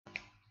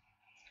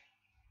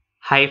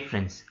Hi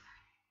friends,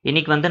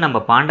 இன்னைக்கு வந்து நம்ம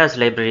Pandas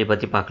library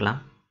பத்தி பார்க்கலாம்.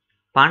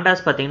 Pandas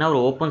பார்த்தீங்கன்னா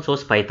ஒரு ஓப்பன்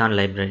சோர்ஸ் பைத்தான்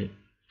லைப்ரரி.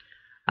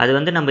 அது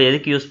வந்து நம்ம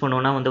எதுக்கு யூஸ்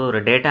பண்ணுவோம்னா வந்து ஒரு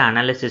டேட்டா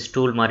அனாலிசிஸ்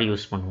டூல் மாதிரி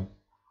யூஸ் பண்ணுவோம்.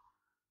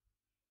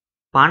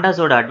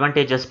 Pandasோட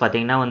அட்வான்டேஜஸ்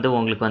பார்த்தீங்கன்னா வந்து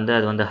உங்களுக்கு வந்து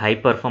அது வந்து ஹை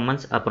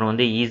பர்ஃபார்மன்ஸ், அப்புறம்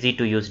வந்து easy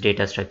to use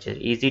data structure.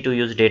 Easy to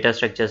use data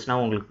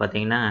ஸ்ட்ரக்சர்ஸ்னால் உங்களுக்கு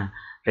பார்த்தீங்கன்னா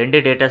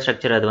ரெண்டு டேட்டா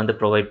ஸ்ட்ரக்சர் அது வந்து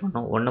ப்ரொவைட்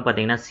பண்ணும். ஒன்று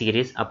பார்த்தீங்கன்னா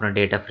சீரீஸ், அப்புறம்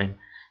டேட்டா ஃப்ரேம்.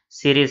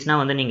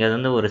 சீரீஸ்னால் வந்து நீங்கள் அது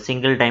வந்து ஒரு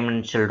சிங்கிள்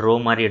டைமென்ஷனல் ரோ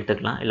மாதிரி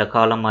எடுத்துக்கலாம், இல்லை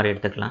காலம் மாதிரி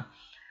எடுத்துக்கலாம்.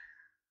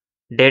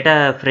 டேட்டா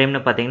ஃப்ரேம்னு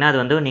பார்த்தீங்கன்னா அது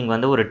வந்து நீங்கள்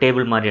வந்து ஒரு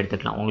டேபிள் மாதிரி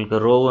எடுத்துக்கலாம், உங்களுக்கு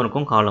ரோவும்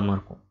இருக்கும் காலமும்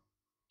இருக்கும்.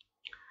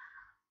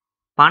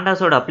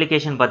 பாண்டாஸோட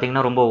அப்ளிகேஷன்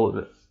பார்த்தீங்கன்னா ரொம்ப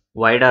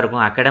வைடாக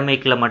இருக்கும்.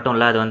 அகடமிக்கில் மட்டும்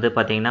இல்லை, அது வந்து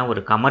பார்த்தீங்கன்னா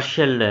ஒரு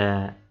கமர்ஷியல்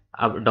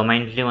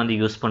டொமைன்லேயும் வந்து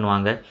யூஸ்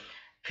பண்ணுவாங்க.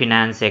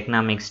 ஃபினான்ஸ்,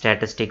 எக்கனாமிக்ஸ்,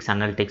 ஸ்டாட்டிஸ்டிக்ஸ்,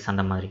 அனலிட்டிக்ஸ்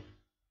அந்த மாதிரி.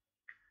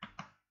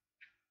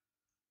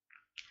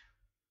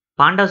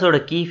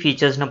 பாண்டாஸோட கீ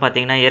ஃபீச்சர்ஸ்னு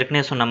பார்த்தீங்கன்னா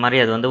ஏற்கனவே சொன்ன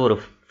மாதிரி அது வந்து ஒரு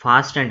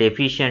fast and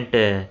efficient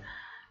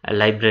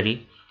library.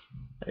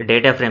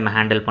 Data ஃப்ரேமை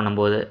handle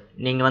பண்ணும்போது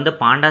நீங்கள் வந்து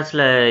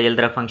பாண்டாஸில்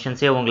எழுதுகிற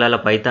ஃபங்க்ஷன்ஸே உங்களால்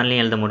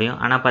பைத்தான்லேயும் எழுத முடியும்.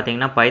 ஆனால்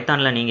பார்த்தீங்கன்னா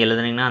பைத்தானில் நீங்கள்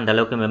எழுதுனீங்கன்னா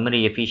அந்தளவுக்கு மெமரி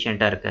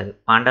எஃபிஷியண்ட்டாக இருக்காது.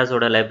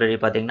 பாண்டாஸோட லைப்ரரி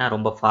பார்த்தீங்கன்னா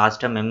ரொம்ப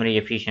ஃபாஸ்ட்டாக மெமரி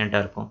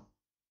எஃபிஷியண்ட்டாக இருக்கும்.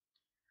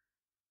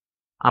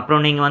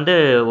 அப்புறம் நீங்கள் வந்து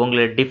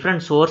உங்களுக்கு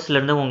டிஃப்ரெண்ட்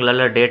சோர்ஸ்லேருந்து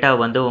உங்களால் டேட்டா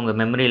வந்து உங்கள்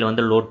மெமரியில்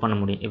வந்து லோட் பண்ண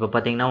முடியும். இப்போ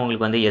பார்த்தீங்கன்னா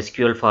உங்களுக்கு வந்து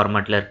SQL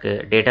ஃபார்மேட்டில் இருக்குது,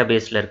 டேட்டா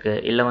பேஸில்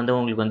இருக்குது, இல்லை வந்து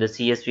உங்களுக்கு வந்து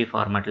CSV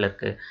ஃபார்மேட்டில்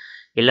இருக்குது,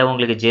 இல்லை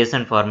உங்களுக்கு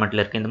JSON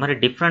ஃபார்மேட்டில் இருக்குது. இந்த மாதிரி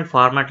டிஃப்ரெண்ட்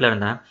ஃபார்மேட்டில்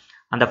இருந்தால்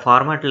அந்த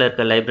ஃபார்மேட்டில்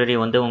இருக்க லைப்ரரி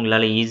வந்து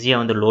உங்களால் ஈஸியாக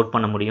வந்து லோட்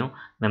பண்ண முடியும்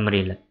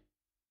மெமரியில்.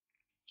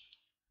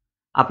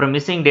 அப்புறம்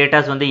மிஸ்ஸிங்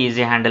டேட்டாஸ் வந்து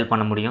ஈஸியாக ஹேண்டில்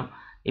பண்ண முடியும்.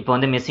 இப்போ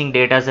வந்து மிஸ்ஸிங்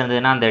டேட்டாஸ்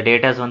இருந்ததுன்னா அந்த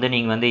டேட்டாஸ் வந்து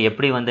நீங்கள் வந்து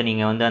எப்படி வந்து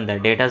நீங்கள் வந்து அந்த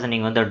டேட்டாஸை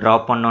நீங்கள் வந்து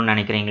ட்ராப் பண்ணணும்னு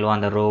நினைக்கிறீங்களோ,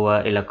 அந்த ரோவை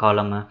இல்லை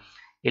காலமை,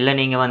 இல்லை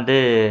நீங்கள் வந்து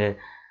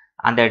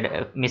அந்த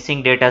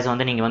மிஸ்ஸிங் டேட்டாஸ்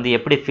வந்து நீங்கள் வந்து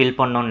எப்படி ஃபில்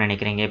பண்ணணும்னு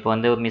நினைக்கிறீங்க. இப்போ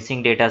வந்து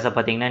மிஸ்ஸிங் டேட்டாஸை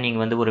பார்த்தீங்கன்னா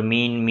நீங்கள் வந்து ஒரு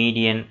மீன்,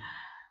 மீடியன்,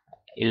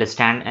 இல்லை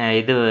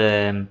இது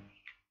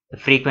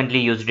ஃப்ரீக்வெண்ட்லி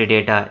யூஸ்டு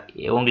டேட்டா,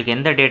 உங்களுக்கு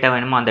எந்த டேட்டா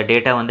வேணுமோ அந்த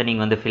டேட்டா வந்து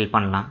நீங்கள் வந்து ஃபில்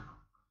பண்ணலாம்.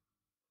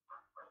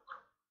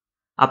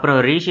 அப்புறம்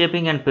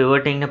ரீஷேப்பிங் அண்ட்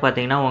பிவட்டிங்னு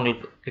பார்த்தீங்கன்னா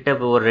உங்களுக்கு கிட்ட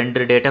ஒரு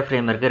 2 டேட்டா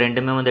ஃப்ரேம் இருக்குது.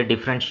 ரெண்டுமே வந்து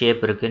டிஃப்ரெண்ட்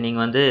ஷேப் இருக்குது.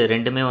 நீங்கள் வந்து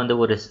ரெண்டுமே வந்து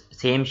ஒரு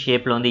சேம்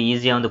ஷேப்பில் வந்து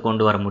ஈஸியாக வந்து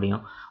கொண்டு வர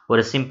முடியும்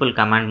ஒரு சிம்பிள்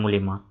கமாண்ட்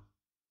மூலிமா.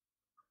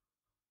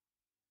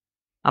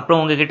 அப்புறம்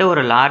உங்ககிட்ட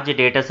ஒரு லார்ஜ்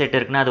டேட்டா செட்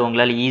இருக்குன்னா அது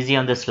உங்களால்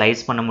ஈஸியாக வந்து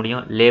ஸ்லைஸ் பண்ண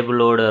முடியும்.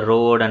 லேபிளோட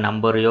ரோவோட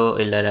நம்பரையோ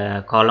இல்லை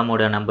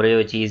காலமோட நம்பரையோ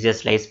வச்சு ஈஸியாக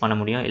ஸ்லைஸ் பண்ண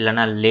முடியும்,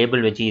 இல்லைனா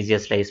லேபிள் வச்சு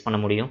ஈஸியாக ஸ்லைஸ் பண்ண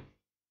முடியும்.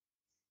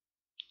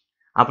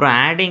 அப்புறம்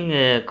ஆடிங்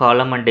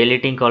காலம் அண்ட்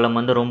டெலிட்டிங் காலம்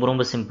வந்து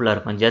ரொம்ப சிம்பிளாக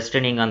இருக்கும்.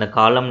 ஜஸ்ட் நீங்கள் அந்த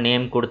காலம்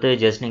நேம் கொடுத்து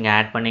ஜஸ்ட் நீங்கள்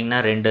ஆட் பண்ணிங்கன்னா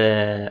 2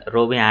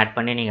 ரோவையும் ஆட்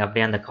பண்ணி நீங்கள்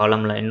அப்படியே அந்த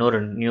காலமில் இன்னொரு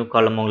நியூ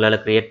காலம்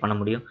உங்களால் க்ரியேட் பண்ண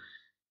முடியும்.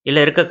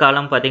 இல்லை இருக்க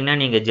காலம் பார்த்தீங்கன்னா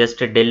நீங்கள்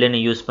ஜஸ்ட் டெல்லுன்னு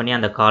யூஸ் பண்ணி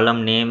அந்த காலம்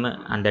நேம்,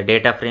 அந்த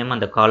டேட்டா ஃப்ரேம்,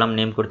 அந்த காலம்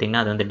நேம்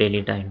கொடுத்தீங்கன்னா அது வந்து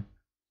டெலீட் ஆகிடும்.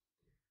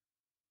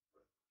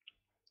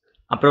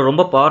 அப்புறம்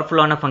ரொம்ப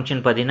பவர்ஃபுல்லான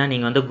ஃபங்க்ஷன் பார்த்தீங்கன்னா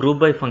நீங்கள் வந்து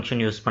குரூப் பை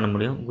ஃபங்க்ஷன் யூஸ் பண்ண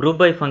முடியும்.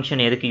 குரூப் பை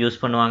ஃபங்க்ஷன் எதுக்கு யூஸ்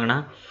பண்ணுவாங்கன்னா,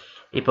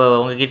 இப்போ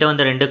உங்ககிட்ட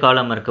வந்து 2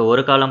 காலம் இருக்குது.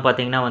 ஒரு காலம்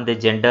பார்த்தீங்கன்னா வந்து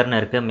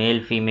ஜெண்டர்னு இருக்குது,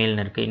 மேல்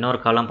ஃபீமேல்னு இருக்குது.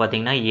 இன்னொரு காலம்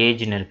பார்த்தீங்கன்னா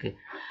ஏஜ்னு இருக்குது,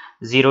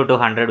 0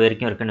 to 100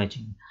 வரைக்கும் இருக்குதுன்னு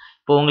வச்சுக்கோங்க.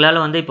 இப்போ உங்களால்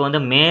வந்து இப்போ வந்து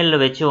மேல்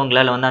வச்சு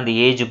உங்களால் வந்து அந்த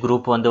ஏஜ்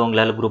குரூப் வந்து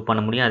உங்களால் குரூப்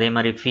பண்ண முடியும். அதே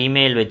மாதிரி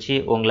ஃபீமேல் வச்சு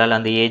உங்களால்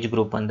அந்த ஏஜ்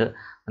குரூப் வந்து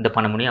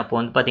பண்ண முடியும். அப்போ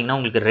வந்து பார்த்திங்கன்னா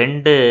உங்களுக்கு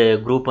 2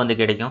 குரூப் வந்து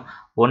கிடைக்கும்.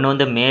 ஒன்று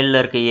வந்து மேலில்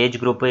இருக்க ஏஜ்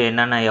குரூப்பு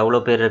என்னென்ன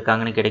எவ்வளோ பேர்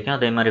இருக்காங்கன்னு கிடைக்கும்.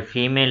 அதே மாதிரி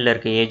ஃபீமேலில்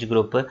இருக்க ஏஜ்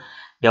குரூப்பு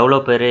எவ்வளோ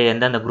பேர்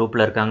எந்தெந்த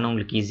குரூப்பில் இருக்காங்கன்னு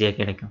உங்களுக்கு ஈஸியாக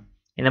கிடைக்கும்.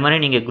 இந்த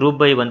மாதிரி நீங்கள் குரூப்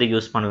பை வந்து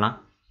யூஸ் பண்ணலாம்.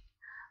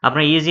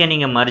 அப்புறம் ஈஸியாக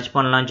நீங்கள் மர்ஜ்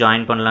பண்ணலாம்,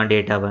 ஜாயின் பண்ணலாம்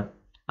டேட்டாவை.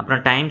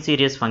 அப்புறம் டைம்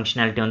சீரியஸ்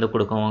ஃபங்க்ஷனாலிட்டி வந்து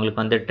கொடுக்கும்.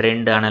 உங்களுக்கு வந்து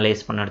ட்ரெண்ட் அனலைஸ்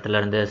பண்ண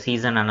இடத்துலேருந்து,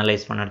 சீசன்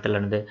அனலைஸ் பண்ண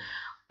இடத்துலேருந்து,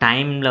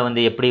 டைமில்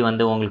வந்து எப்படி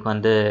வந்து உங்களுக்கு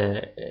வந்து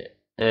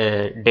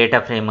டேட்டா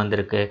ஃப்ரேம்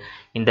வந்திருக்கு,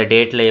 இந்த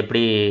டேட்டில்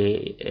எப்படி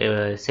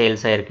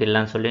சேல்ஸ் ஆகிருக்கு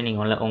இல்லைன்னு சொல்லி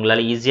நீங்கள்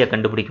உங்களால் ஈஸியாக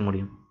கண்டுபிடிக்க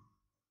முடியும்.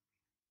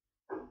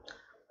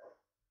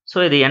 ஸோ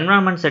இது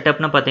என்வரான்மெண்ட்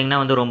செட்டப்னு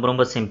பார்த்தீங்கன்னா வந்து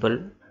ரொம்ப சிம்பிள்.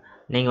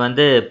 நீங்கள்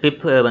வந்து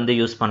பிப் வந்து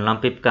யூஸ்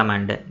பண்ணலாம், பிப்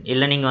கமாண்டு.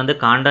 இல்லை நீங்கள் வந்து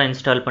காண்டா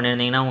இன்ஸ்டால்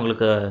பண்ணியிருந்தீங்கன்னா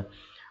உங்களுக்கு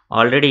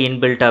ஆல்ரெடி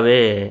இன்பில்ட்டாகவே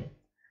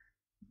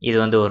இது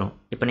வந்து வரும்.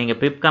 இப்போ நீங்கள்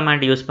பிப்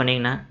கமாண்ட் யூஸ்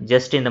பண்ணிங்கன்னா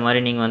ஜஸ்ட் இந்த மாதிரி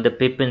நீங்கள் வந்து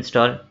பிப்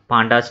இன்ஸ்டால்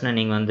பாண்டாஸ்னு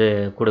நீங்கள் வந்து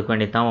கொடுக்க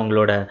வேண்டியது தான்.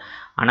 உங்களோட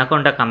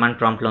அனகோண்டா கமாண்ட்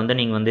ப்ராம்ப்டில் வந்து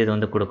நீங்கள் வந்து இது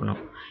வந்து கொடுக்கணும்.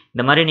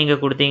 இந்த மாதிரி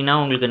நீங்கள் கொடுத்தீங்கன்னா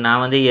உங்களுக்கு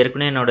நான் வந்து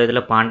ஏற்கனவே என்னோடய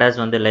இதில்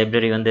பாண்டாஸ் வந்து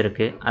லைப்ரரி வந்து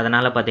இருக்குது.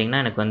 அதனால்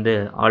பார்த்தீங்கன்னா எனக்கு வந்து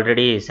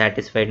ஆல்ரெடி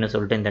சாட்டிஸ்ஃபைடுன்னு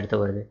சொல்லிட்டு இந்த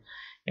இடத்துல வருது.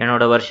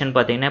 என்னோடய வெர்ஷன்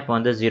பார்த்தீங்கன்னா இப்போ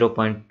வந்து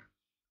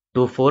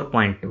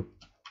 0.24.2.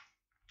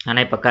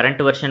 ஆனால் இப்போ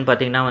கரண்ட் வெர்ஷன்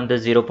பார்த்தீங்கன்னா வந்து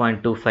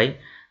 0.25.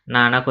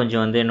 நான் ஆனால்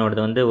கொஞ்சம் வந்து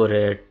என்னோடது வந்து ஒரு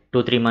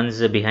 2-3 months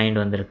பிஹைண்ட்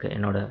வந்திருக்கு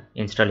என்னோடய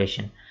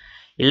இன்ஸ்டாலேஷன்.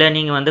 இல்லை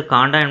நீங்கள் வந்து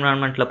காண்டா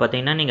என்வரான்மெண்ட்டில்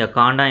பார்த்தீங்கன்னா நீங்கள்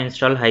காண்டா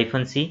இன்ஸ்டால் -c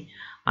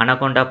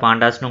அனகோண்டா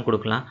பாண்டாஸ்னும்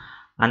கொடுக்கலாம்.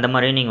 அந்த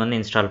மாதிரியும் நீங்கள் வந்து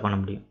இன்ஸ்டால் பண்ண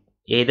முடியும்.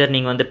 எதர்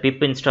நீங்கள் வந்து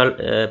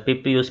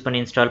பிப் யூஸ் பண்ணி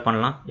இன்ஸ்டால்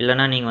பண்ணலாம்,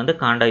 இல்லைனா நீங்கள் வந்து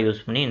காண்டா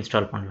யூஸ் பண்ணி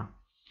இன்ஸ்டால் பண்ணலாம்.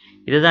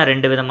 இதுதான்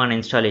 2 விதமான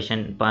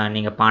இன்ஸ்டாலேஷன்.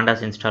 நீங்கள்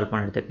பாண்டாஸ் இன்ஸ்டால்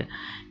பண்ணுறதுக்கு.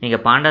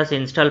 நீங்கள் பாண்டாஸ்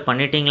இன்ஸ்டால்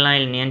பண்ணிட்டீங்களா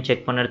இல்லையான்னு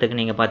செக்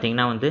பண்ணுறதுக்கு நீங்கள்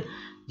பார்த்தீங்கன்னா வந்து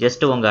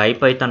ஜஸ்ட் உங்கள்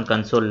ஐபைத்தான்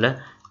கன்சோலில்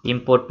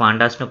இம்போர்ட்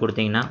பாண்டாஸ்னு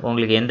கொடுத்தீங்கன்னா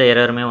உங்களுக்கு எந்த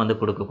எரருமே வந்து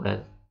கொடுக்கக்கூடாது.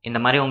 இந்த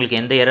மாதிரி உங்களுக்கு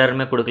எந்த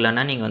எரருமே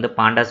கொடுக்கலன்னா நீங்கள் வந்து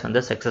பாண்டாஸ் வந்து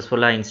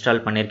சக்ஸஸ்ஃபுல்லாக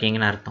இன்ஸ்டால்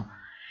பண்ணியிருக்கீங்கன்னு அர்த்தம்.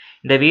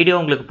 இந்த வீடியோ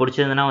உங்களுக்கு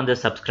பிடிச்சிருந்ததுன்னா வந்து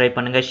சப்ஸ்கிரைப்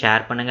பண்ணுங்கள்,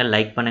 ஷேர் பண்ணுங்கள்,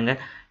 லைக் பண்ணுங்கள்.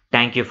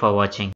 தேங்க்யூ ஃபார் வாட்சிங்.